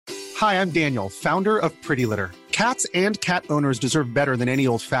Hi, I'm Daniel, founder of Pretty Litter. Cats and cat owners deserve better than any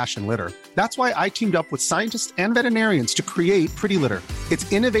old-fashioned litter. That's why I teamed up with scientists and veterinarians to create Pretty Litter.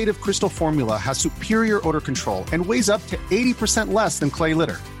 Its innovative crystal formula has superior odor control and weighs up to 80% less than clay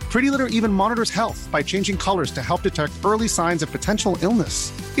litter. Pretty Litter even monitors health by changing colors to help detect early signs of potential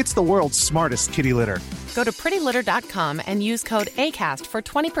illness. It's the world's smartest kitty litter. Go to prettylitter.com and use code ACAST for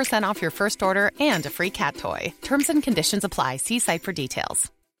 20% off your first order and a free cat toy. Terms and conditions apply. See site for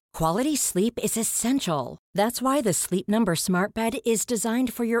details. Quality sleep is essential. That's why the Sleep Number Smart Bed is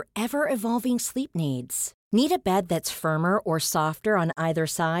designed for your ever-evolving sleep needs. Need a bed that's firmer or softer on either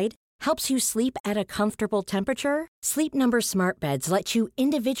side? Helps you sleep at a comfortable temperature? Sleep Number Smart Beds let you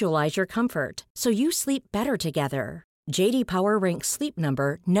individualize your comfort, so you sleep better together. J.D. Power ranks Sleep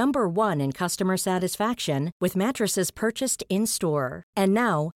Number number 1 in customer satisfaction with mattresses purchased in-store. And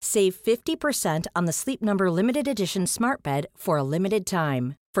now, save 50% on the Sleep Number Limited Edition Smart Bed for a limited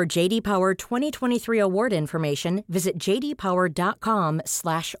time. For J.D. Power 2023 award information, visit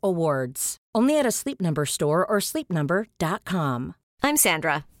jdpower.com/awards. Only at a Sleep Number store or sleepnumber.com. I'm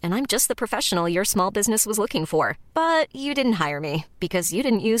Sandra, and I'm just the professional your small business was looking for. But you didn't hire me because you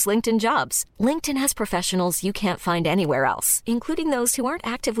didn't use LinkedIn Jobs. LinkedIn has professionals you can't find anywhere else, including those who aren't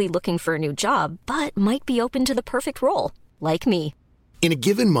actively looking for a new job, but might be open to the perfect role, like me. In a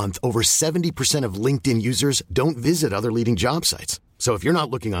given month, over 70% of LinkedIn users don't visit other leading job sites. So if you're not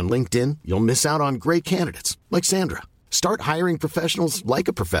looking on LinkedIn, you'll miss out on great candidates like Sandra. Start hiring professionals like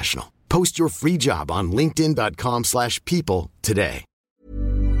a professional. Post your free job on linkedin.com/people today.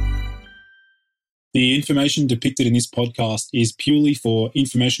 The information depicted in this podcast is purely for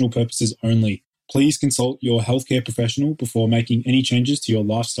informational purposes only. Please consult your healthcare professional before making any changes to your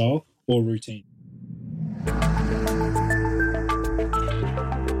lifestyle or routine.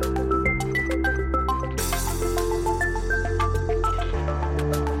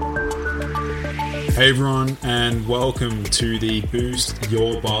 Hey everyone, and welcome to the Boost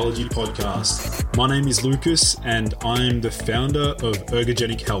Your Biology podcast. My name is Lucas, and I'm the founder of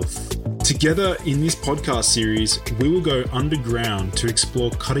Ergogenic Health. Together in this podcast series, we will go underground to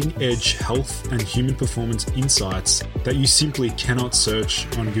explore cutting-edge health and human performance insights that you simply cannot search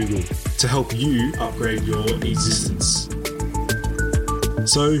on Google to help you upgrade your existence.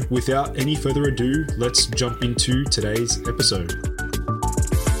 So, without any further ado, let's jump into today's episode.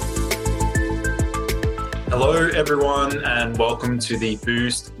 Hello, everyone, and welcome to the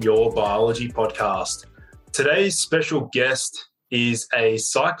Boost Your Biology podcast. Today's special guest is a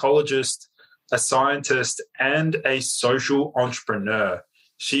psychologist, a scientist, and a social entrepreneur.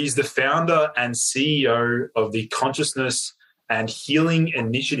 She's the founder and CEO of the Consciousness and Healing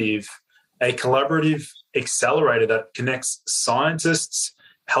Initiative, a collaborative accelerator that connects scientists,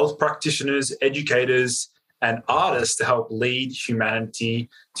 health practitioners, educators, and artists to help lead humanity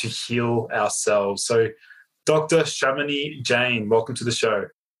to heal ourselves. So, Dr. Shamini Jain, welcome to the show.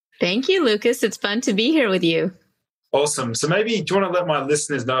 Thank you, Lucas. It's fun to be here with you. Awesome. So maybe do you want to let my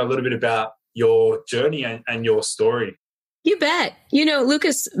listeners know a little bit about your journey and your story? You bet. You know,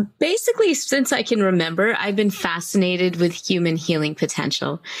 Lucas, basically since I can remember, I've been fascinated with human healing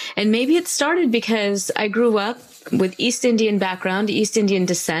potential. And maybe it started because I grew up with East Indian background, East Indian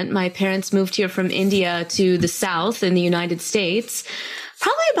descent. My parents moved here from India to the South in the United States.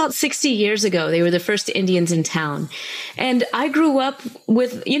 Probably about 60 years ago, they were the first Indians in town. And I grew up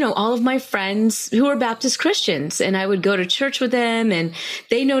with, all of my friends who were Baptist Christians, and I would go to church with them, and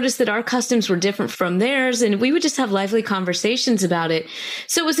they noticed that our customs were different from theirs, and we would just have lively conversations about it.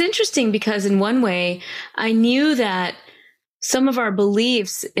 So it was interesting because in one way, I knew that some of our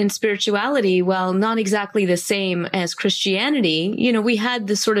beliefs in spirituality, while not exactly the same as Christianity, we had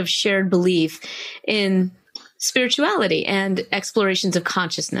this sort of shared belief in spirituality and explorations of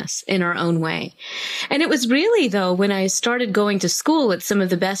consciousness in our own way. And it was really, though, when I started going to school at some of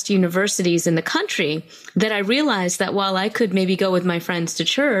the best universities in the country that I realized that while I could maybe go with my friends to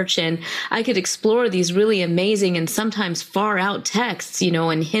church and I could explore these really amazing and sometimes far out texts,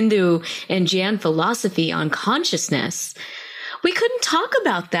 in Hindu and Jain philosophy on consciousness, we couldn't talk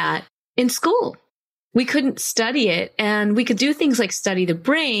about that in school. We couldn't study it, and we could do things like study the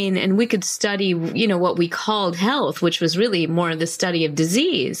brain, and we could study, what we called health, which was really more the study of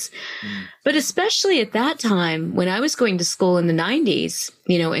disease. But especially at that time, when I was going to school in the 90s,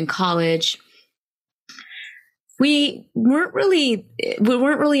 in college, we weren't really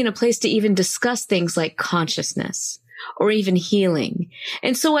in a place to even discuss things like consciousness or even healing.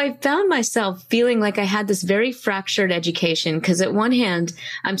 And so I found myself feeling like I had this very fractured education, because at one hand,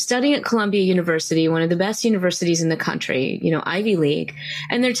 I'm studying at Columbia University, one of the best universities in the country, Ivy League,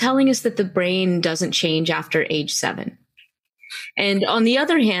 and they're telling us that the brain doesn't change after age 7. And on the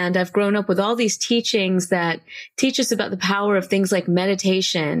other hand, I've grown up with all these teachings that teach us about the power of things like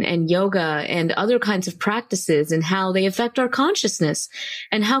meditation and yoga and other kinds of practices and how they affect our consciousness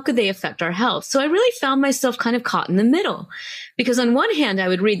and how could they affect our health. So I really found myself kind of caught in the middle, because on one hand, I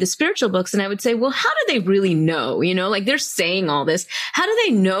would read the spiritual books and I would say, well, how do they really know? You know, like they're saying all this. How do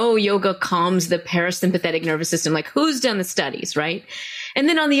they know yoga calms the parasympathetic nervous system? Like who's done the studies, right? And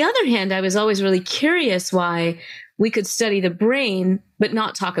then on the other hand, I was always really curious why we could study the brain, but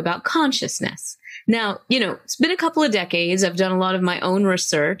not talk about consciousness. Now, you know, it's been a couple of decades. I've done a lot of my own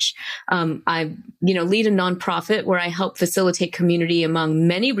research. I, lead a nonprofit where I help facilitate community among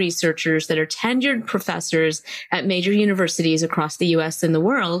many researchers that are tenured professors at major universities across the US and the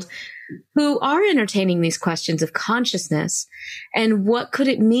world who are entertaining these questions of consciousness. And what could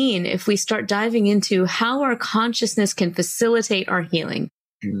it mean if we start diving into how our consciousness can facilitate our healing?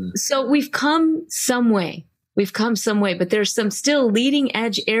 So we've come some way. But there's some still leading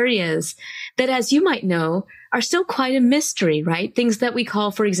edge areas that, as you might know, are still quite a mystery, right? Things that we call,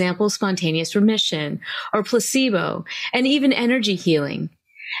 for example, spontaneous remission or placebo and even energy healing.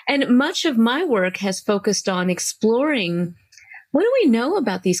 And much of my work has focused on exploring, what do we know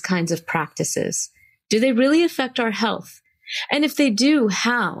about these kinds of practices? Do they really affect our health? And if they do,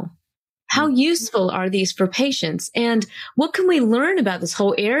 how? How useful are these for patients? And what can we learn about this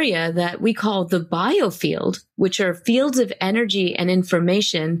whole area that we call the biofield, which are fields of energy and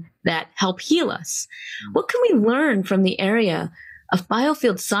information that help heal us? What can we learn from the area of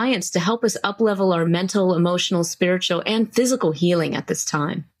biofield science to help us uplevel our mental, emotional, spiritual, and physical healing at this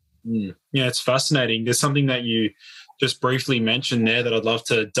time? Yeah, it's fascinating. There's something that you just briefly mentioned there that I'd love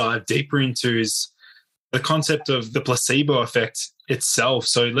to dive deeper into is the concept of the placebo effect itself.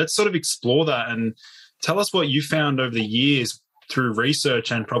 So let's sort of explore that and tell us what you found over the years through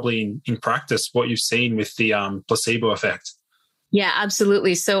research and probably in practice, what you've seen with the placebo effect. Yeah,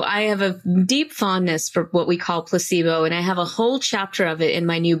 absolutely. So I have a deep fondness for what we call placebo, and I have a whole chapter of it in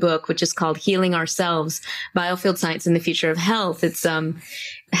my new book, which is called Healing Ourselves, Biofield Science and the Future of Health. It's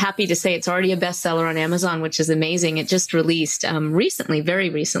happy to say it's already a bestseller on Amazon, which is amazing. It just released recently, very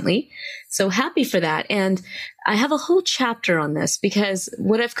recently. So happy for that. And I have a whole chapter on this because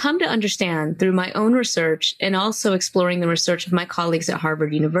what I've come to understand through my own research and also exploring the research of my colleagues at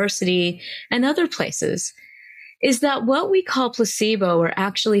Harvard University and other places is that what we call placebo are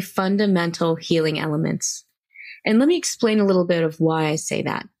actually fundamental healing elements. And let me explain a little bit of why I say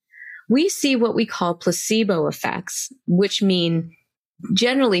that. We see what we call placebo effects, which mean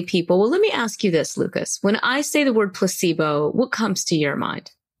generally people, well, let me ask you this, Lucas. When I say the word placebo, what comes to your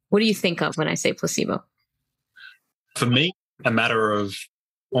mind? What do you think of when I say placebo? For me, a matter of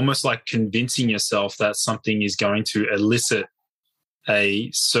almost like convincing yourself that something is going to elicit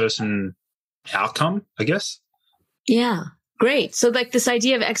a certain outcome, I guess. Yeah, great. So like this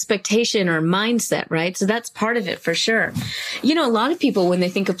idea of expectation or mindset, right? So that's part of it for sure. You know, a lot of people, when they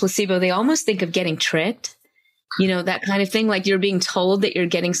think of placebo, they almost think of getting tricked. You know, that kind of thing, like you're being told that you're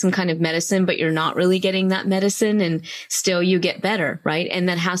getting some kind of medicine, but you're not really getting that medicine and still you get better, right? And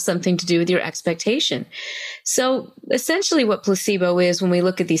that has something to do with your expectation. So essentially what placebo is when we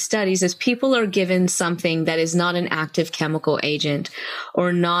look at these studies is people are given something that is not an active chemical agent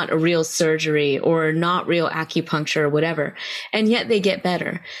or not a real surgery or not real acupuncture or whatever, and yet they get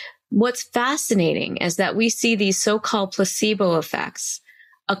better. What's fascinating is that we see these so-called placebo effects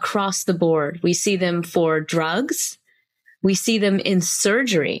across the board. We see them for drugs, we see them in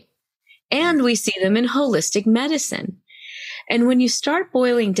surgery, and we see them in holistic medicine. And when you start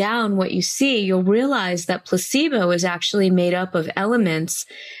boiling down what you see, you'll realize that placebo is actually made up of elements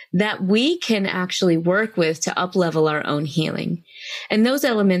that we can actually work with to uplevel our own healing. And those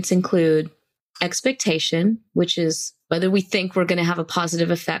elements include expectation, which is whether we think we're going to have a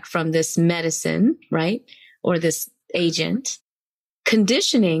positive effect from this medicine, right? Or this agent.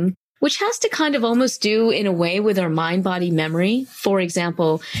 Conditioning, which has to kind of almost do in a way with our mind-body memory. For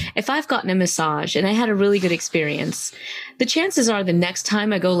example, if I've gotten a massage and I had a really good experience, the chances are the next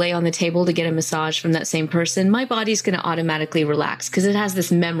time I go lay on the table to get a massage from that same person, my body's going to automatically relax because it has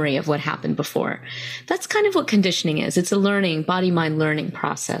this memory of what happened before. That's kind of what conditioning is. It's a learning, body-mind learning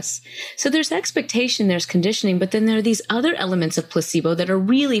process. So there's expectation, there's conditioning, but then there are these other elements of placebo that are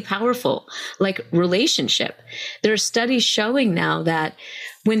really powerful, like relationship. There are studies showing now that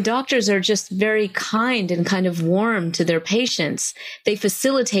when doctors are just very kind and kind of warm to their patients, they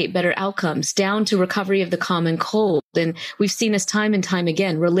facilitate better outcomes down to recovery of the common cold. And we've seen this time and time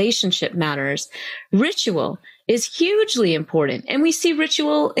again. Relationship matters. Ritual is hugely important. And we see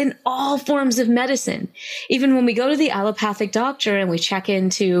ritual in all forms of medicine. Even when we go to the allopathic doctor and we check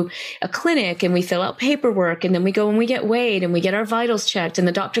into a clinic and we fill out paperwork, and then we go and we get weighed and we get our vitals checked, and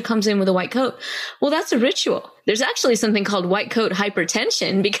the doctor comes in with a white coat. Well, that's a ritual. There's actually something called white coat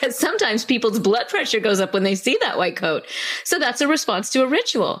hypertension, because sometimes people's blood pressure goes up when they see that white coat. So that's a response to a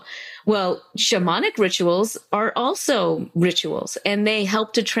ritual. Well, shamanic rituals are also rituals, and they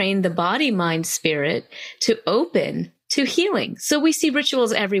help to train the body, mind, spirit to open to healing. So we see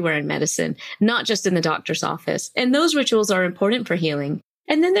rituals everywhere in medicine, not just in the doctor's office. And those rituals are important for healing.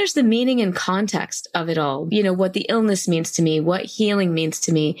 And then there's the meaning and context of it all. You know, what the illness means to me, what healing means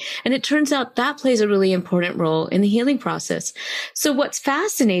to me. And it turns out that plays a really important role in the healing process. So what's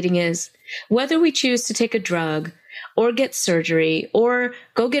fascinating is whether we choose to take a drug or get surgery or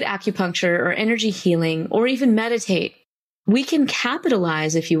go get acupuncture or energy healing or even meditate, we can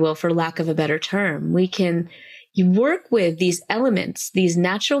capitalize, if you will, for lack of a better term. We can work with these elements, these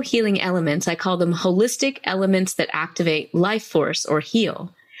natural healing elements. I call them holistic elements that activate life force or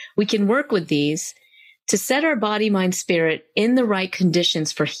heal. We can work with these to set our body, mind, spirit in the right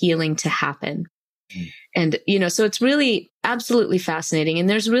conditions for healing to happen. And, you know, so it's really absolutely fascinating. And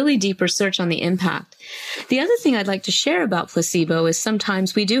there's really deep research on the impact. The other thing I'd like to share about placebo is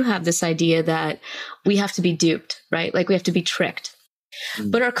sometimes we do have this idea that we have to be duped, right? Like we have to be tricked.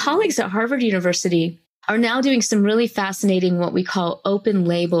 But our colleagues at Harvard University are now doing some really fascinating, what we call open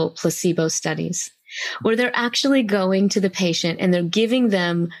label placebo studies, where they're actually going to the patient and they're giving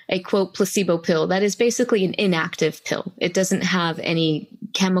them a quote placebo pill. That is basically an inactive pill. It doesn't have any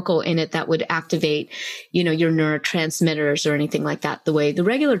chemical in it that would activate, you know, your neurotransmitters or anything like that, the way the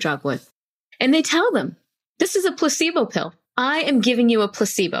regular drug would. And they tell them, this is a placebo pill. I am giving you a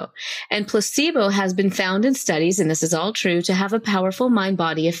placebo. And placebo has been found in studies, and this is all true, to have a powerful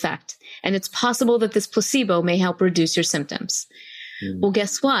mind-body effect. And it's possible that this placebo may help reduce your symptoms. Well,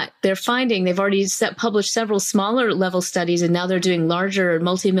 guess what? They're finding, they've already published several smaller level studies, and now they're doing larger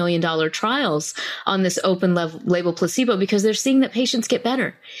multi-million-dollar trials on this open label placebo, because they're seeing that patients get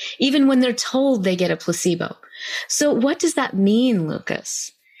better, even when they're told they get a placebo. So what does that mean,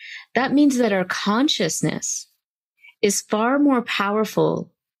 Lucas? That means that our consciousness is far more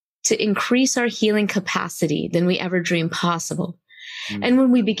powerful to increase our healing capacity than we ever dreamed possible. And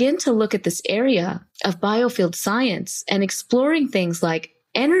when we begin to look at this area of biofield science and exploring things like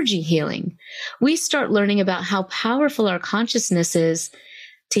energy healing, we start learning about how powerful our consciousness is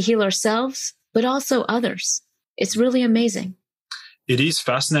to heal ourselves, but also others. It's really amazing. It is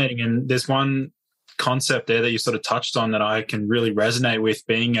fascinating. And there's one concept there that you sort of touched on that I can really resonate with,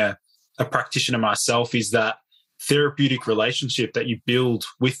 being a practitioner myself, is that therapeutic relationship that you build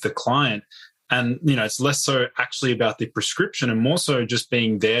with the client. And, you know, it's less so actually about the prescription and more so just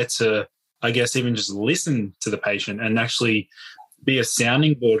being there to, I guess, even just listen to the patient and actually be a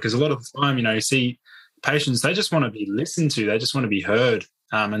sounding board. Because a lot of the time, you know, you see patients, they just want to be listened to. They just want to be heard.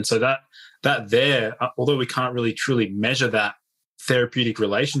 And so that there, although we can't really truly measure that therapeutic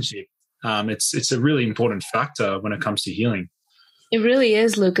relationship, it's a really important factor when it comes to healing. It really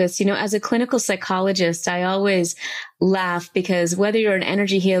is, Lucas. You know, as a clinical psychologist, I always laugh because whether you're an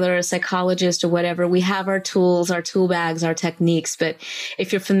energy healer, a psychologist, or whatever, we have our tools, our tool bags, our techniques. But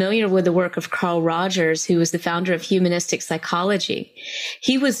if you're familiar with the work of Carl Rogers, who was the founder of humanistic psychology,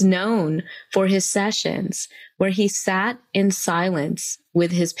 he was known for his sessions where he sat in silence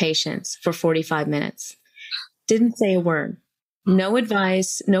with his patients for 45 minutes, didn't say a word. No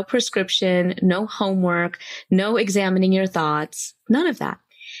advice, no prescription, no homework, no examining your thoughts, none of that.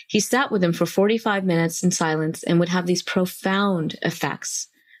 He sat with them for 45 minutes in silence and would have these profound effects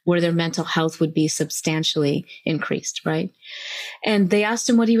where their mental health would be substantially increased, right? And they asked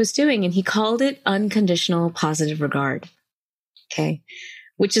him what he was doing, and he called it unconditional positive regard, okay?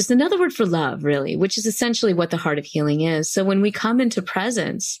 Which is another word for love, really, which is essentially what the heart of healing is. So when we come into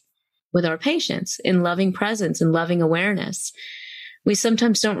presence with our patients, in loving presence and loving awareness, we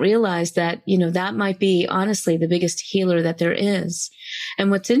sometimes don't realize that, you know, that might be honestly the biggest healer that there is.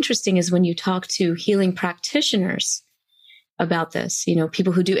 And what's interesting is when you talk to healing practitioners about this, you know,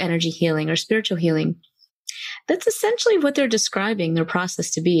 people who do energy healing or spiritual healing, that's essentially what they're describing their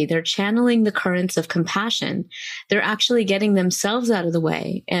process to be. They're channeling the currents of compassion. They're actually getting themselves out of the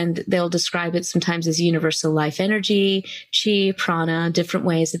way. And they'll describe it sometimes as universal life energy, chi, prana, different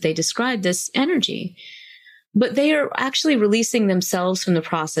ways that they describe this energy. But they are actually releasing themselves from the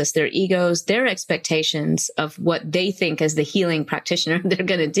process, their egos, their expectations of what they think as the healing practitioner they're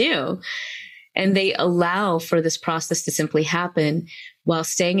going to do. And they allow for this process to simply happen while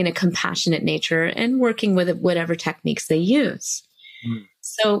staying in a compassionate nature and working with whatever techniques they use.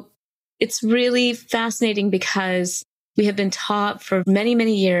 So it's really fascinating because we have been taught for many,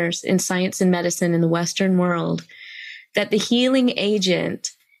 many years in science and medicine in the Western world that the healing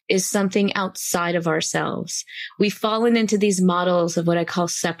agent is something outside of ourselves. We've fallen into these models of what I call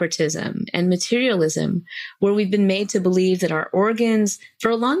separatism and materialism, where we've been made to believe that our organs,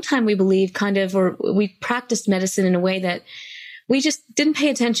 for a long time, we believed or we practiced medicine in a way that we just didn't pay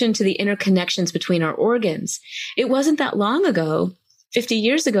attention to the interconnections between our organs. It wasn't that long ago, 50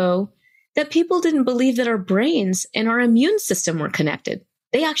 years ago, that people didn't believe that our brains and our immune system were connected.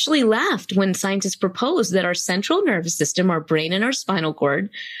 They actually laughed when scientists proposed that our central nervous system, our brain and our spinal cord,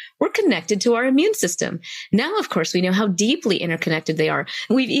 were connected to our immune system. Now, of course, we know how deeply interconnected they are.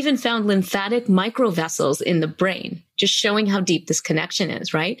 We've even found lymphatic microvessels in the brain, just showing how deep this connection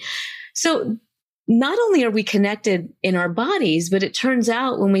is, right? So not only are we connected in our bodies, but it turns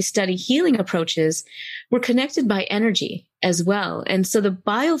out when we study healing approaches, we're connected by energy as well. And so the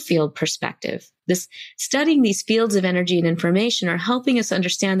biofield perspective, this studying these fields of energy and information are helping us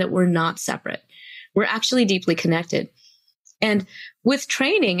understand that we're not separate. We're actually deeply connected. And with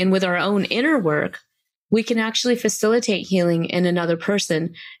training and with our own inner work, we can actually facilitate healing in another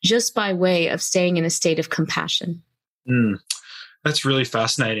person just by way of staying in a state of compassion. That's really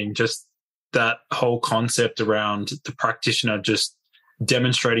fascinating. Just that whole concept around the practitioner just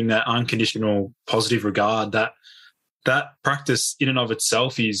demonstrating that unconditional positive regard, that practice in and of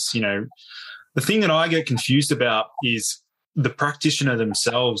itself is, the thing that I get confused about is the practitioner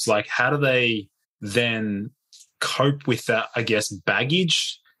themselves. Like, how do they then cope with that, I guess,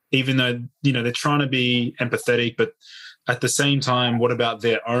 baggage, even though, they're trying to be empathetic, but at the same time, what about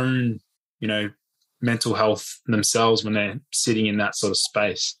their own, mental health themselves when they're sitting in that sort of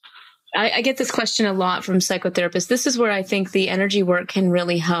space? I get this question a lot from psychotherapists. This is where I think the energy work can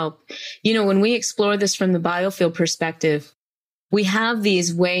really help. When we explore this from the biofield perspective, we have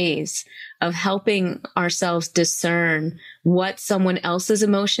these ways of helping ourselves discern what someone else's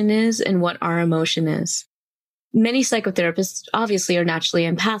emotion is and what our emotion is. Many psychotherapists obviously are naturally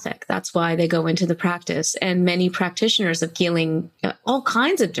empathic. That's why they go into the practice. And many practitioners of healing, all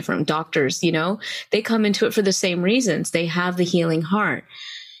kinds of different doctors, they come into it for the same reasons. They have the healing heart.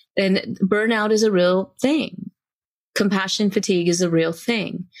 And burnout is a real thing. Compassion fatigue is a real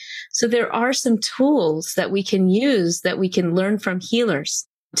thing. So there are some tools that we can use, that we can learn from healers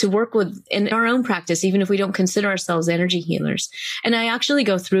to work with in our own practice, even if we don't consider ourselves energy healers. And I actually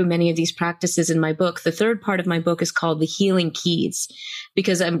go through many of these practices in my book. The third part of my book is called The Healing Keys,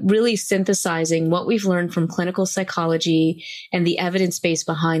 because I'm really synthesizing what we've learned from clinical psychology and the evidence base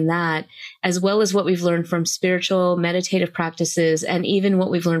behind that, as well as what we've learned from spiritual meditative practices, and even what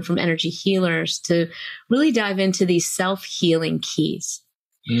we've learned from energy healers to really dive into these self-healing keys.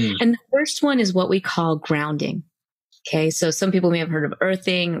 And the first one is what we call grounding. Okay, so some people may have heard of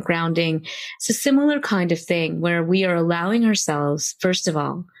earthing, grounding. It's a similar kind of thing where we are allowing ourselves, first of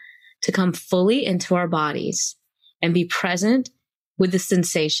all, to come fully into our bodies and be present with the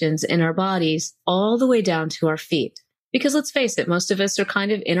sensations in our bodies all the way down to our feet. Because let's face it, most of us are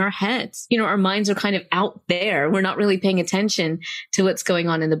kind of in our heads. Our minds are kind of out there. We're not really paying attention to what's going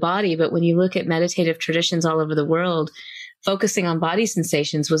on in the body. But when you look at meditative traditions all over the world, focusing on body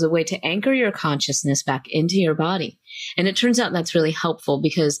sensations was a way to anchor your consciousness back into your body. And it turns out that's really helpful,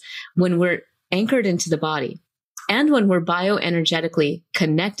 because when we're anchored into the body and when we're bioenergetically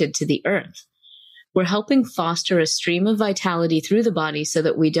connected to the earth, we're helping foster a stream of vitality through the body so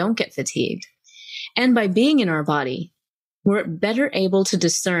that we don't get fatigued. And by being in our body, we're better able to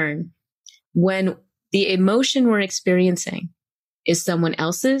discern when the emotion we're experiencing is someone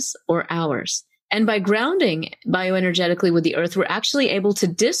else's or ours. And by grounding bioenergetically with the earth, we're actually able to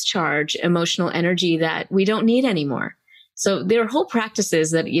discharge emotional energy that we don't need anymore. So there are whole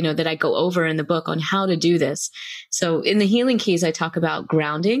practices that, that I go over in the book on how to do this. So in the Healing Keys, I talk about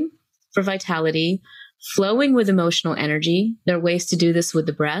grounding for vitality, flowing with emotional energy. There are ways to do this with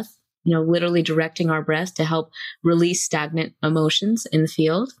the breath, literally directing our breath to help release stagnant emotions in the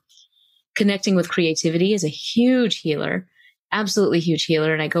field. Connecting with creativity is a huge healer. Absolutely huge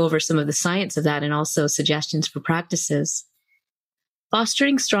healer. And I go over some of the science of that and also suggestions for practices.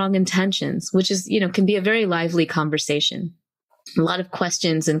 Fostering strong intentions, which is, can be a very lively conversation. A lot of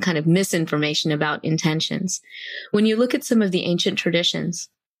questions and kind of misinformation about intentions. When you look at some of the ancient traditions,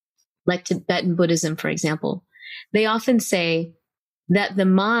 like Tibetan Buddhism, for example, they often say that the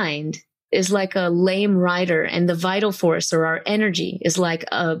mind is like a lame rider and the vital force, or our energy, is like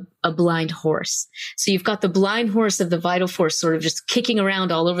a blind horse. So you've got the blind horse of the vital force sort of just kicking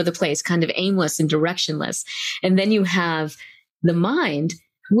around all over the place, kind of aimless and directionless. And then you have the mind,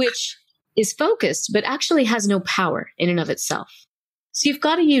 which is focused, but actually has no power in and of itself. So you've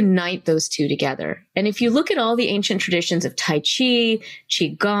got to unite those two together. And if you look at all the ancient traditions of Tai Chi,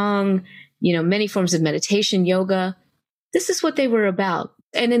 Qigong, many forms of meditation, yoga, this is what they were about.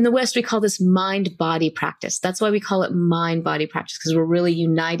 And in the West, we call this mind-body practice. That's why we call it mind-body practice, because we're really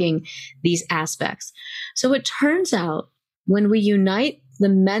uniting these aspects. So it turns out when we unite the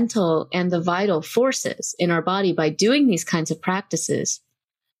mental and the vital forces in our body by doing these kinds of practices,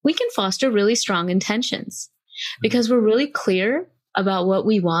 we can foster really strong intentions because we're really clear about what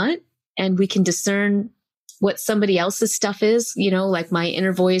we want, and we can discern what somebody else's stuff is, like my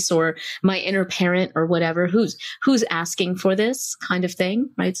inner voice or my inner parent or whatever, who's asking for this kind of thing,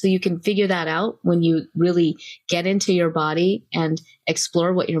 right? So you can figure that out when you really get into your body and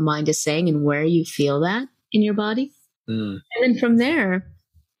explore what your mind is saying and where you feel that in your body. And then from there,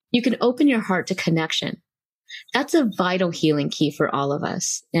 you can open your heart to connection. That's a vital healing key for all of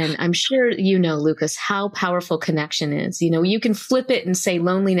us. And I'm sure Lucas, how powerful connection is. You can flip it and say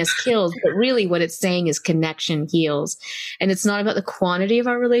loneliness kills, but really what it's saying is connection heals. And it's not about the quantity of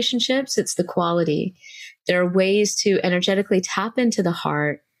our relationships, it's the quality. There are ways to energetically tap into the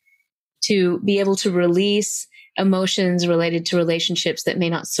heart to be able to release emotions related to relationships that may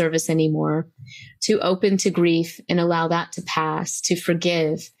not serve us anymore, to open to grief and allow that to pass, to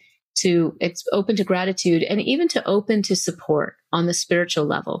forgive, to open to gratitude, and even to open to support on the spiritual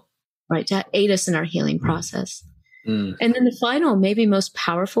level, right? To aid us in our healing process. And then the final, maybe most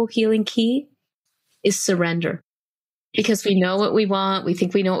powerful healing key is surrender. Because we know what we want. We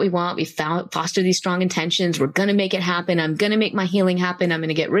think we know what we want. We foster these strong intentions. We're going to make it happen. I'm going to make my healing happen. I'm going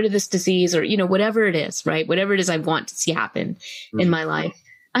to get rid of this disease or, whatever it is, right? Whatever it is I want to see happen in my life.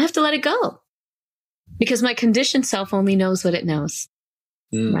 I have to let it go because my conditioned self only knows what it knows.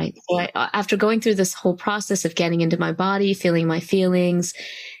 Right. So after going through this whole process of getting into my body, feeling my feelings,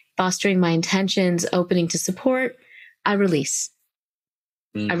 fostering my intentions, opening to support, I release.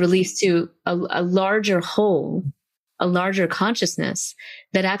 I release to a larger whole, a larger consciousness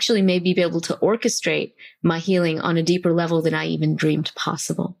that actually may be able to orchestrate my healing on a deeper level than I even dreamed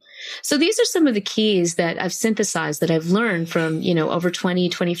possible. So these are some of the keys that I've synthesized, that I've learned from, over 20,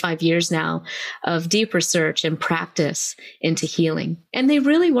 25 years now of deep research and practice into healing. And they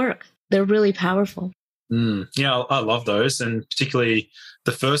really work. They're really powerful. Yeah, I love those. And particularly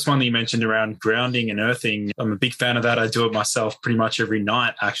the first one that you mentioned around grounding and earthing. I'm a big fan of that. I do it myself pretty much every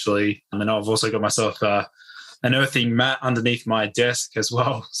night, actually. And I've also got myself an earthing mat underneath my desk as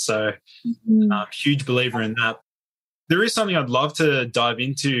well. So I'm a huge believer in that. There is something I'd love to dive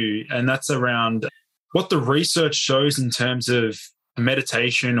into, and that's around what the research shows in terms of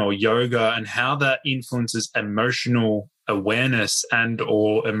meditation or yoga and how that influences emotional awareness and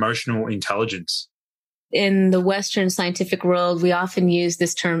or emotional intelligence. In the Western scientific world, we often use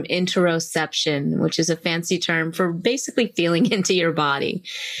this term interoception, which is a fancy term for basically feeling into your body.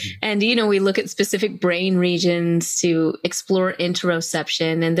 And, we look at specific brain regions to explore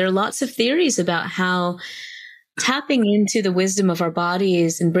interoception. And there are lots of theories about how tapping into the wisdom of our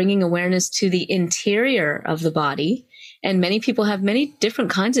bodies and bringing awareness to the interior of the body. And many people have many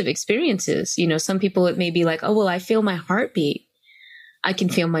different kinds of experiences. Some people, it may be like, oh, well, I feel my heartbeat. I can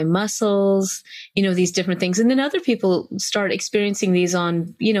feel my muscles, these different things. And then other people start experiencing these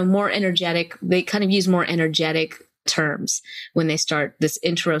on, more energetic, they kind of use more energetic terms when they start this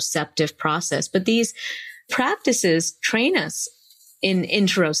interoceptive process. But these practices train us in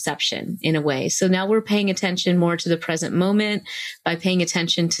interoception in a way. So now we're paying attention more to the present moment by paying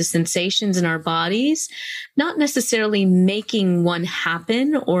attention to sensations in our bodies, not necessarily making one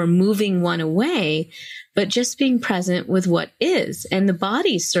happen or moving one away, but just being present with what is. And the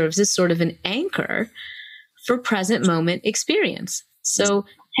body serves as sort of an anchor for present moment experience. So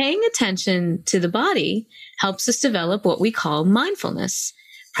paying attention to the body helps us develop what we call mindfulness,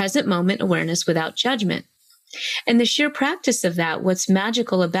 present moment awareness without judgment. And the sheer practice of that, what's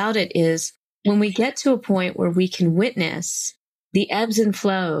magical about it is when we get to a point where we can witness the ebbs and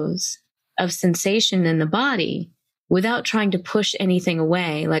flows of sensation in the body without trying to push anything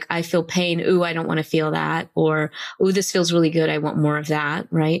away. Like, I feel pain. Ooh, I don't want to feel that. Or, ooh, this feels really good. I want more of that,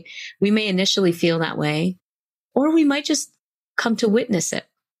 right? We may initially feel that way, or we might just come to witness it.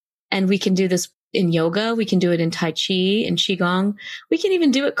 And we can do this in yoga. We can do it in Tai Chi and Qigong. We can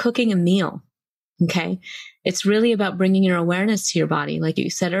even do it cooking a meal. Okay. It's really about bringing your awareness to your body, like you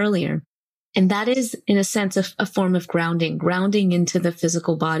said earlier. And that is, in a sense, a form of grounding into the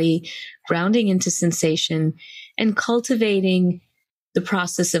physical body, grounding into sensation, and cultivating the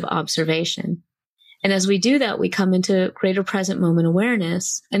process of observation. And as we do that, we come into greater present moment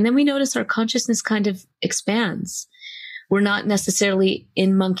awareness. And then we notice our consciousness kind of expands. we're not necessarily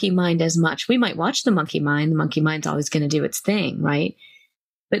in monkey mind as much. We might watch the monkey mind. The monkey mind's always going to do its thing, right?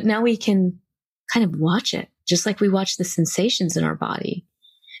 But now we can kind of watch it, just like we watch the sensations in our body.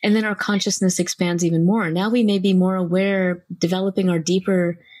 And then our consciousness expands even more. Now we may be more aware, developing our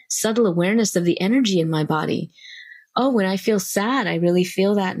deeper, subtle awareness of the energy in my body. Oh, when I feel sad, I really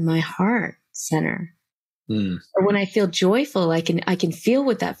feel that in my heart center. Or when I feel joyful, I can feel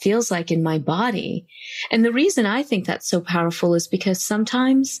what that feels like in my body. And the reason I think that's so powerful is because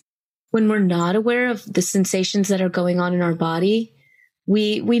sometimes when we're not aware of the sensations that are going on in our body,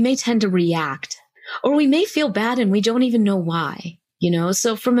 we may tend to react, or we may feel bad and we don't even know why,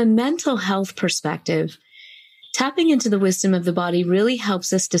 So from a mental health perspective, tapping into the wisdom of the body really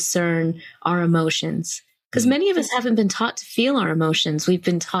helps us discern our emotions. Because many of us haven't been taught to feel our emotions. We've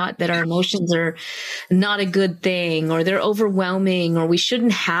been taught that our emotions are not a good thing, or they're overwhelming, or we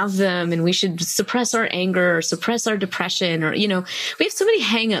shouldn't have them, and we should suppress our anger or suppress our depression, or, we have so many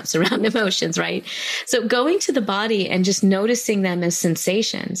hangups around emotions, right? So going to the body and just noticing them as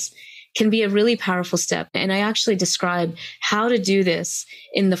sensations can be a really powerful step. And I actually describe how to do this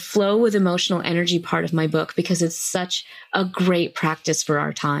in the flow with emotional energy part of my book, because it's such a great practice for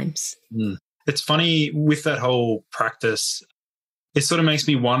our times. It's funny with that whole practice, it sort of makes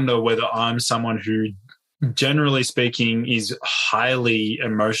me wonder whether I'm someone who, generally speaking, is highly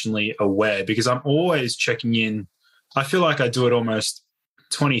emotionally aware, because I'm always checking in. I feel like I do it almost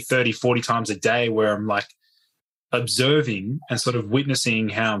 20, 30, 40 times a day, where I'm like observing and sort of witnessing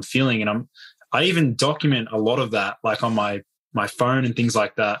how I'm feeling. And I even document a lot of that, like on my phone and things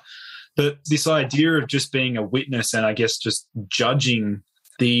like that. But this idea of just being a witness and I guess just judging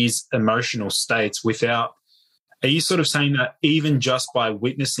these emotional states are you sort of saying that even just by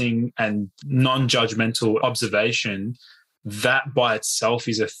witnessing and non-judgmental observation, that by itself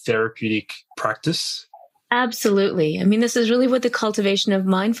is a therapeutic practice? Absolutely. I mean, this is really what the cultivation of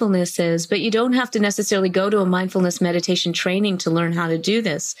mindfulness is, but you don't have to necessarily go to a mindfulness meditation training to learn how to do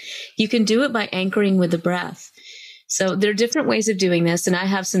this. You can do it by anchoring with the breath. So there are different ways of doing this, and I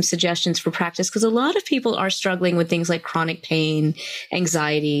have some suggestions for practice, because a lot of people are struggling with things like chronic pain,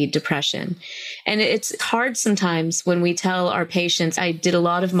 anxiety, depression. And it's hard sometimes when we tell our patients. I did a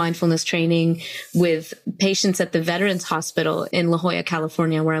lot of mindfulness training with patients at the Veterans Hospital in La Jolla,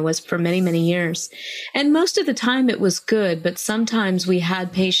 California, where I was for many, many years. And most of the time it was good, but sometimes we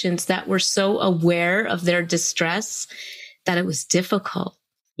had patients that were so aware of their distress that it was difficult,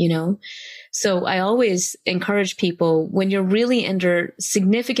 So I always encourage people, when you're really under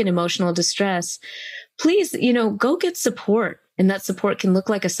significant emotional distress, please, go get support. And that support can look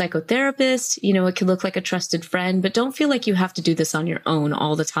like a psychotherapist, it can look like a trusted friend, but don't feel like you have to do this on your own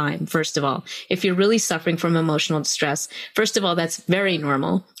all the time. First of all, if you're really suffering from emotional distress, first of all, that's very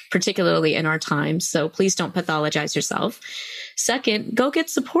normal, particularly in our times. So please don't pathologize yourself. Second, go get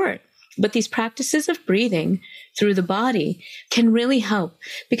support. But these practices of breathing through the body can really help,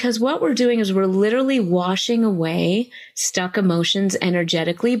 because what we're doing is we're literally washing away stuck emotions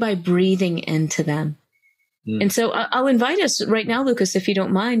energetically by breathing into them. And so I'll invite us right now, Lucas, if you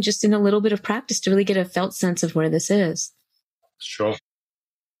don't mind, just in a little bit of practice to really get a felt sense of where this is. Sure.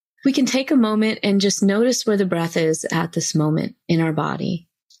 We can take a moment and just notice where the breath is at this moment in our body.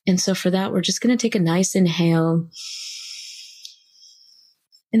 And so for that, we're just going to take a nice inhale.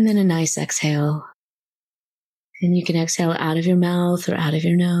 And then a nice exhale. And you can exhale out of your mouth or out of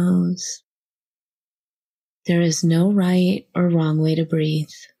your nose. There is no right or wrong way to breathe.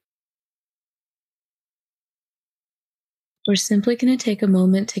 We're simply going to take a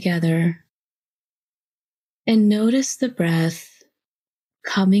moment together and notice the breath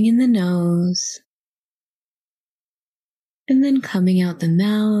coming in the nose and then coming out the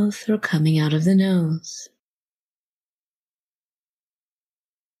mouth or coming out of the nose.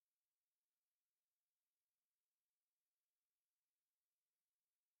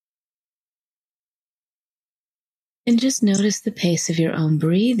 And just notice the pace of your own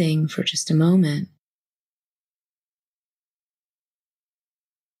breathing for just a moment.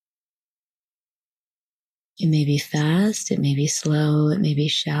 It may be fast, it may be slow, it may be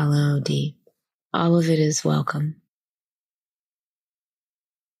shallow, deep. All of it is welcome.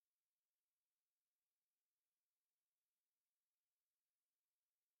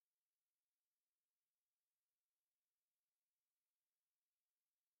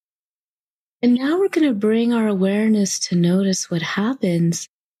 And now we're going to bring our awareness to notice what happens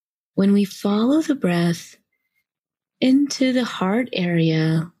when we follow the breath into the heart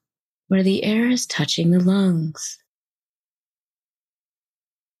area where the air is touching the lungs.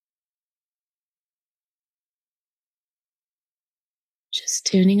 Just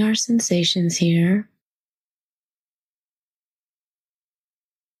tuning our sensations here.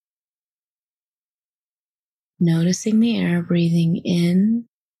 noticing the air breathing in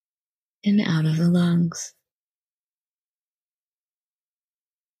and out of the lungs.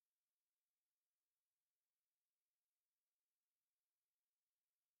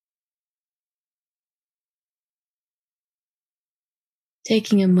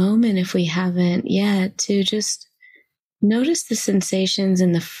 Taking a moment, if we haven't yet, to just notice the sensations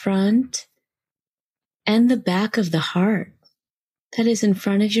in the front and the back of the heart. That is in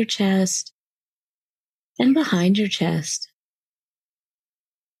front of your chest and behind your chest.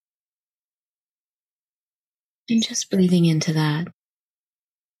 And just breathing into that.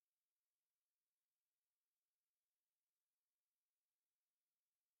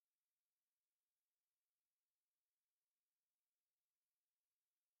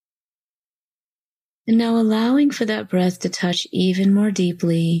 And now allowing for that breath to touch even more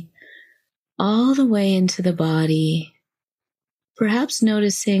deeply, all the way into the body. Perhaps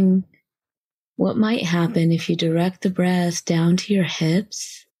noticing what might happen if you direct the breath down to your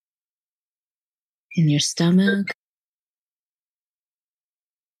hips, in your stomach,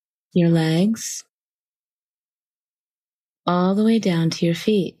 your legs, all the way down to your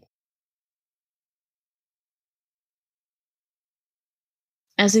feet.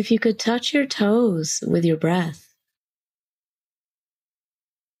 As if you could touch your toes with your breath.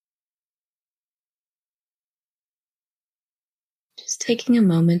 Just taking a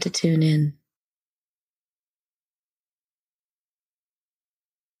moment to tune in.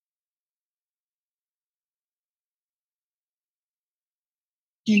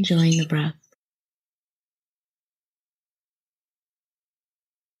 Enjoying the breath.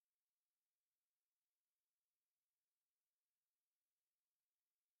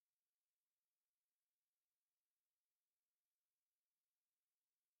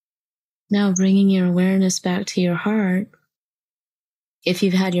 Now bringing your awareness back to your heart. If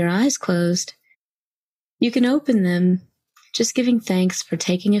you've had your eyes closed, you can open them, just giving thanks for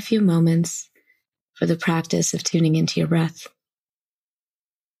taking a few moments for the practice of tuning into your breath.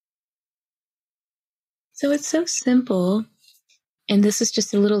 So it's so simple, and this is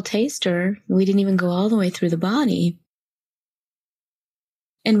just a little taster. We didn't even go all the way through the body.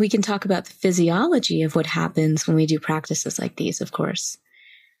 And we can talk about the physiology of what happens when we do practices like these, of course.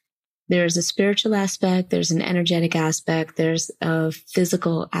 There's a spiritual aspect, there's an energetic aspect, there's a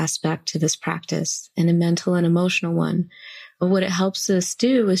physical aspect to this practice, and a mental and emotional one. But what it helps us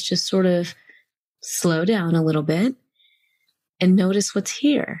do is just sort of slow down a little bit and notice what's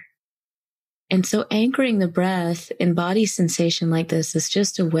here. And so anchoring the breath in body sensation like this is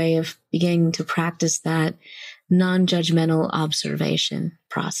just a way of beginning to practice that non-judgmental observation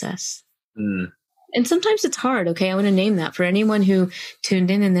process. And sometimes it's hard. Okay. I want to name that for anyone who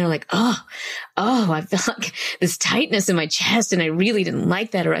tuned in and they're like, oh, I felt like this tightness in my chest and I really didn't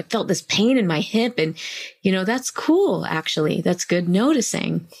like that. Or I felt this pain in my hip. And, that's cool. Actually, that's good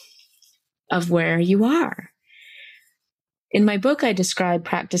noticing of where you are. In my book, I describe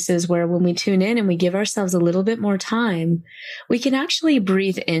practices where when we tune in and we give ourselves a little bit more time, we can actually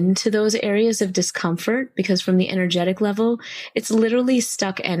breathe into those areas of discomfort, because from the energetic level, it's literally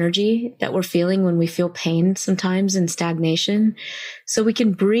stuck energy that we're feeling when we feel pain sometimes and stagnation. So we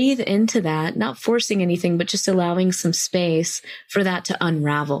can breathe into that, not forcing anything, but just allowing some space for that to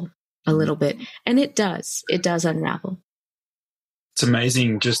unravel a little bit. And it does unravel. It's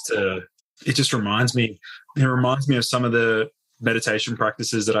amazing. It just reminds me of some of the meditation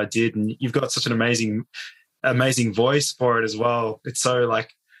practices that I did. And you've got such an amazing voice for it as well. It's so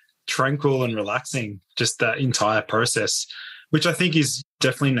tranquil and relaxing, just that entire process, which I think is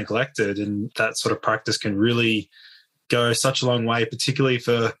definitely neglected. And that sort of practice can really go such a long way, particularly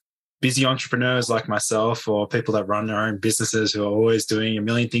for busy entrepreneurs like myself, or people that run their own businesses who are always doing a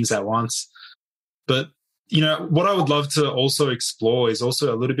million things at once. But, what I would love to also explore is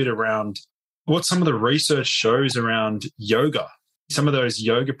also a little bit around what some of the research shows around yoga, some of those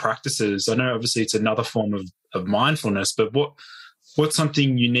yoga practices. I know obviously it's another form of mindfulness, but what's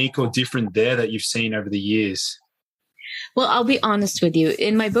something unique or different there that you've seen over the years? Well, I'll be honest with you.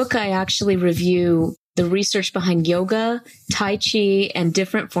 In my book, I actually review the research behind yoga, Tai Chi, and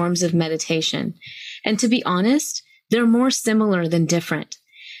different forms of meditation. And to be honest, they're more similar than different.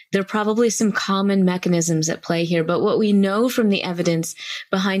 There are probably some common mechanisms at play here, but what we know from the evidence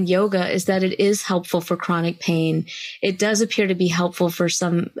behind yoga is that it is helpful for chronic pain. It does appear to be helpful for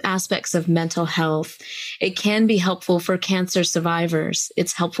some aspects of mental health. It can be helpful for cancer survivors.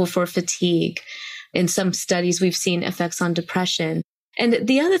 It's helpful for fatigue. In some studies, we've seen effects on depression. And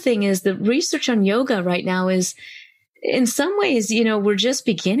the other thing is the research on yoga right now is in some ways, we're just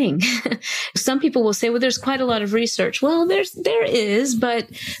beginning. Some people will say, well, there's quite a lot of research. Well, there is, but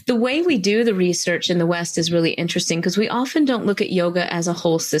the way we do the research in the West is really interesting because we often don't look at yoga as a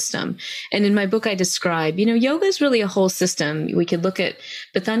whole system. And in my book, I describe, yoga is really a whole system. We could look at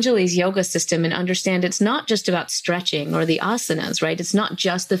Patanjali's yoga system and understand it's not just about stretching or the asanas, right? It's not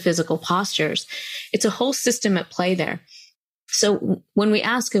just the physical postures. It's a whole system at play there. So when we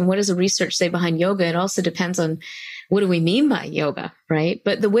ask, and what does the research say behind yoga? It also depends on what do we mean by yoga, right?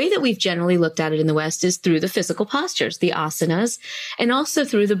 But the way that we've generally looked at it in the West is through the physical postures, the asanas, and also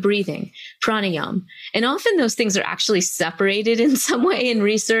through the breathing, pranayama. And often those things are actually separated in some way in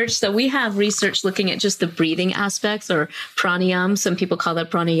research. So we have research looking at just the breathing aspects or pranayama. Some people call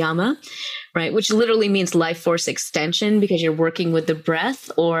that pranayama, right? Which literally means life force extension because you're working with the breath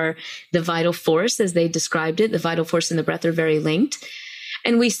or the vital force as they described it. The vital force and the breath are very linked.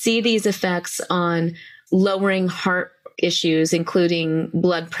 And we see these effects on lowering heart issues, including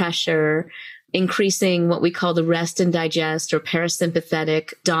blood pressure, increasing what we call the rest and digest or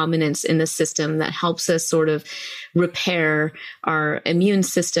parasympathetic dominance in the system that helps us sort of repair our immune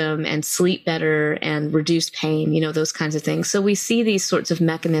system and sleep better and reduce pain, those kinds of things. So we see these sorts of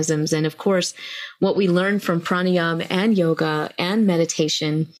mechanisms. And of course, what we learn from pranayama and yoga and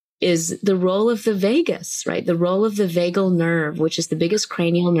meditation is the role of the vagus, right? The role of the vagal nerve, which is the biggest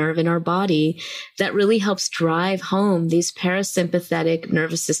cranial nerve in our body that really helps drive home these parasympathetic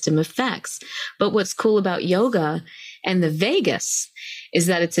nervous system effects. But what's cool about yoga and the vagus is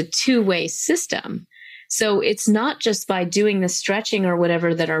that it's a two-way system. So it's not just by doing the stretching or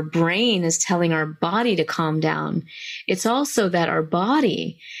whatever that our brain is telling our body to calm down. It's also that our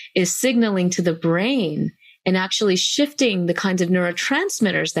body is signaling to the brain and actually shifting the kinds of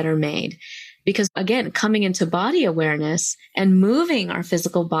neurotransmitters that are made. Because again, coming into body awareness and moving our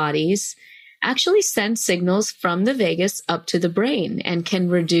physical bodies actually sends signals from the vagus up to the brain and can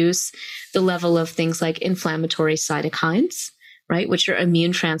reduce the level of things like inflammatory cytokines, right, which are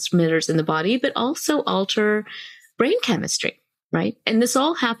immune transmitters in the body, but also alter brain chemistry, right? And this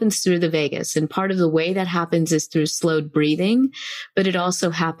all happens through the vagus. And part of the way that happens is through slowed breathing, but it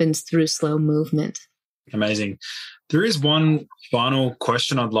also happens through slow movement. Amazing. There is one final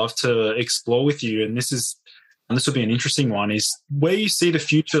question I'd love to explore with you, and this will be an interesting one, is where you see the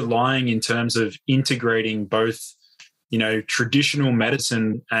future lying in terms of integrating both, traditional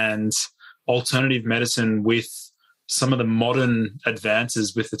medicine and alternative medicine with some of the modern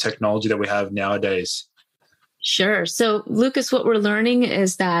advances with the technology that we have nowadays. Sure. So, Lucas, what we're learning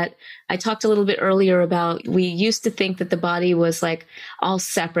is that I talked a little bit earlier about we used to think that the body was like all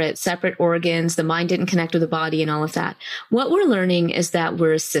separate organs. The mind didn't connect with the body and all of that. What we're learning is that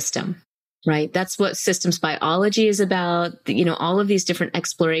we're a system, right? That's what systems biology is about. All of these different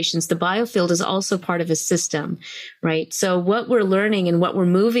explorations. The biofield is also part of a system, right? So what we're learning and what we're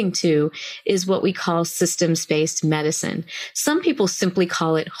moving to is what we call systems-based medicine. Some people simply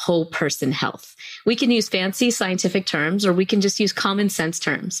call it whole person health. We can use fancy scientific terms, or we can just use common sense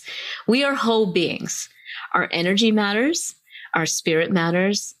terms. We are whole beings. Our energy matters. Our spirit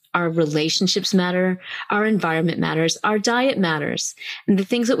matters. Our relationships matter. Our environment matters. Our diet matters. And the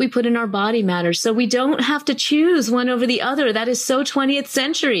things that we put in our body matter. So we don't have to choose one over the other. That is so 20th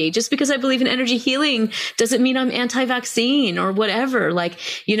century. Just because I believe in energy healing doesn't mean I'm anti-vaccine or whatever.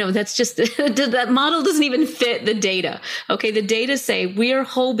 That's just, that model doesn't even fit the data. Okay. The data say we are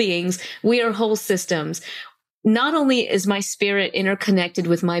whole beings. We are whole systems. Not only is my spirit interconnected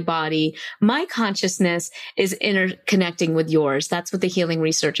with my body, my consciousness is interconnecting with yours. That's what the healing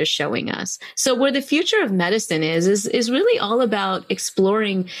research is showing us. So where the future of medicine is really all about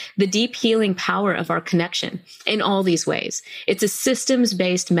exploring the deep healing power of our connection in all these ways. It's a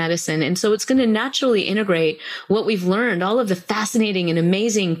systems-based medicine. And so it's going to naturally integrate what we've learned, all of the fascinating and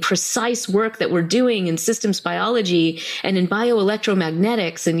amazing, precise work that we're doing in systems biology and in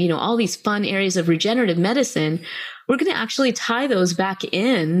bioelectromagnetics and, all these fun areas of regenerative medicine. We're going to actually tie those back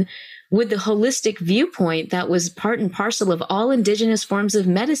in with the holistic viewpoint that was part and parcel of all indigenous forms of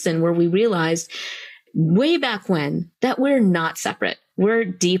medicine, where we realized way back when that we're not separate. We're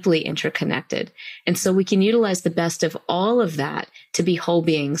deeply interconnected. And so we can utilize the best of all of that to be whole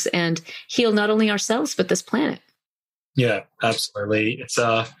beings and heal not only ourselves, but this planet. Yeah, absolutely. It's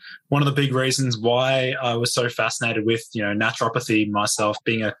one of the big reasons why I was so fascinated with, naturopathy myself,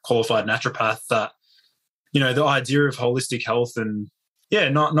 being a qualified naturopath, that the idea of holistic health and,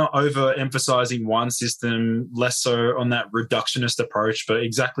 not overemphasizing one system, less so on that reductionist approach, but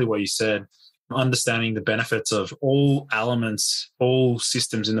exactly what you said, understanding the benefits of all elements, all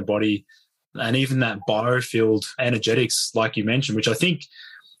systems in the body, and even that biofield energetics, like you mentioned, which I think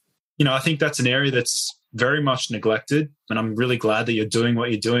that's an area that's very much neglected, and I'm really glad that you're doing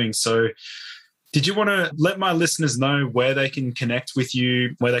what you're doing. So did you want to let my listeners know where they can connect with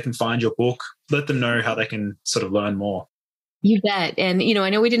you, where they can find your book? Let them know how they can sort of learn more. You bet. And,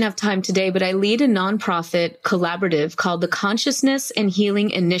 I know we didn't have time today, but I lead a nonprofit collaborative called the Consciousness and Healing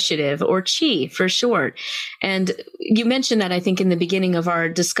Initiative, or CHI for short. And you mentioned that, I think, in the beginning of our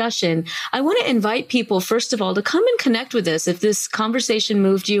discussion. I want to invite people, first of all, to come and connect with us. If this conversation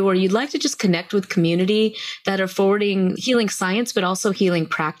moved you, or you'd like to just connect with community that are forwarding healing science, but also healing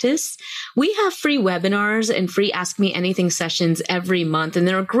practice, we have free webinars and free Ask Me Anything sessions every month. And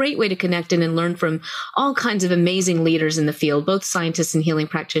they're a great way to connect in and learn from all kinds of amazing leaders in the field, both scientists and healing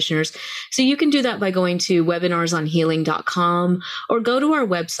practitioners. So you can do that by going to webinarsonhealing.com, or go to our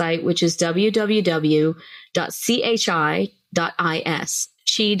website, which is www.chi.is.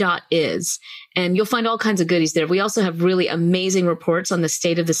 chi.is. And you'll find all kinds of goodies there. We also have really amazing reports on the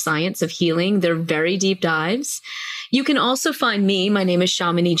state of the science of healing. They're very deep dives. You can also find me. My name is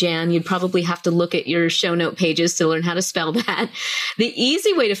Shamini Jain. You'd probably have to look at your show note pages to learn how to spell that. The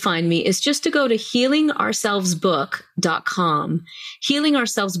easy way to find me is just to go to healingourselvesbook.com.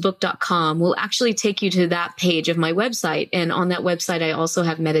 Healingourselvesbook.com will actually take you to that page of my website. And on that website, I also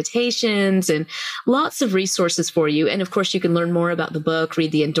have meditations and lots of resources for you. And of course, you can learn more about the book,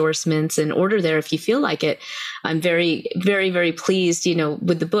 read the endorsements, and order there if you feel like it. I'm very, very, very pleased,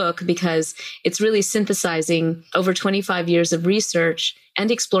 with the book, because it's really synthesizing over 25 years of research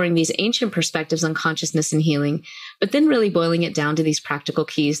and exploring these ancient perspectives on consciousness and healing, but then really boiling it down to these practical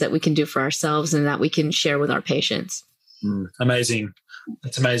keys that we can do for ourselves and that we can share with our patients. Amazing.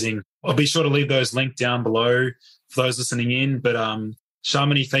 That's amazing. I'll be sure to leave those linked down below for those listening in. But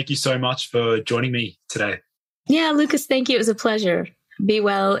Shamini, thank you so much for joining me today. Yeah, Lucas, thank you. It was a pleasure. Be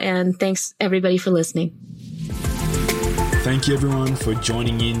well, and thanks everybody for listening. Thank you everyone for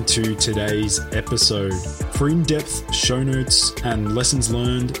joining in to today's episode. For in-depth show notes and lessons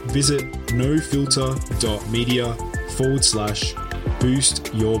learned, visit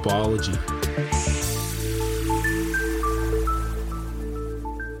nofilter.media/boost your biology.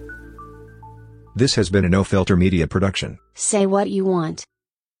 This has been a No Filter Media production. Say what you want.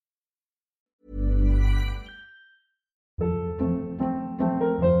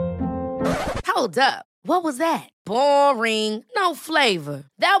 Hold up. What was that? Boring. No flavor.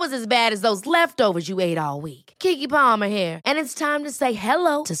 That was as bad as those leftovers you ate all week. Keke Palmer here. And it's time to say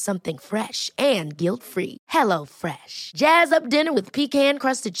hello to something fresh and guilt-free. Hello Fresh. Jazz up dinner with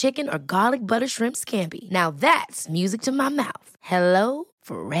pecan-crusted chicken or garlic butter shrimp scampi. Now that's music to my mouth. Hello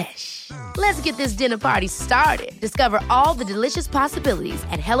Fresh. Let's get this dinner party started. Discover all the delicious possibilities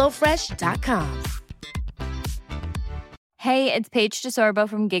at HelloFresh.com. Hey, it's Paige DeSorbo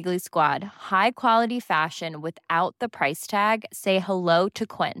from Giggly Squad. High quality fashion without the price tag. Say hello to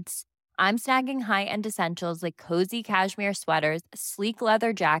Quince. I'm snagging high-end essentials like cozy cashmere sweaters, sleek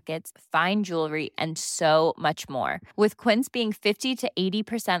leather jackets, fine jewelry, and so much more. With Quince being 50 to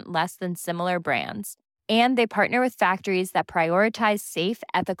 80% less than similar brands. And they partner with factories that prioritize safe,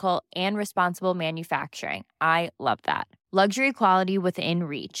 ethical, and responsible manufacturing. I love that. Luxury quality within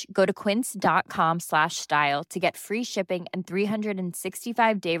reach. Go to quince.com/style to get free shipping and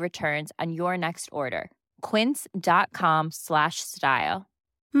 365-day returns on your next order. Quince.com/style.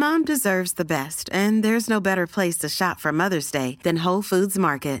 Mom deserves the best, and there's no better place to shop for Mother's Day than Whole Foods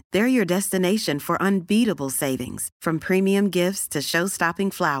Market. They're your destination for unbeatable savings, from premium gifts to show-stopping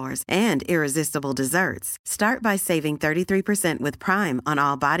flowers and irresistible desserts. Start by saving 33% with Prime on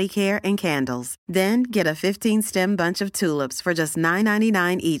all body care and candles. Then get a 15-stem bunch of tulips for just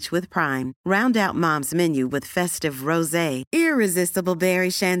 $9.99 each with Prime. Round out Mom's menu with festive rosé, irresistible berry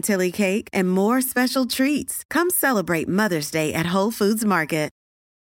chantilly cake, and more special treats. Come celebrate Mother's Day at Whole Foods Market.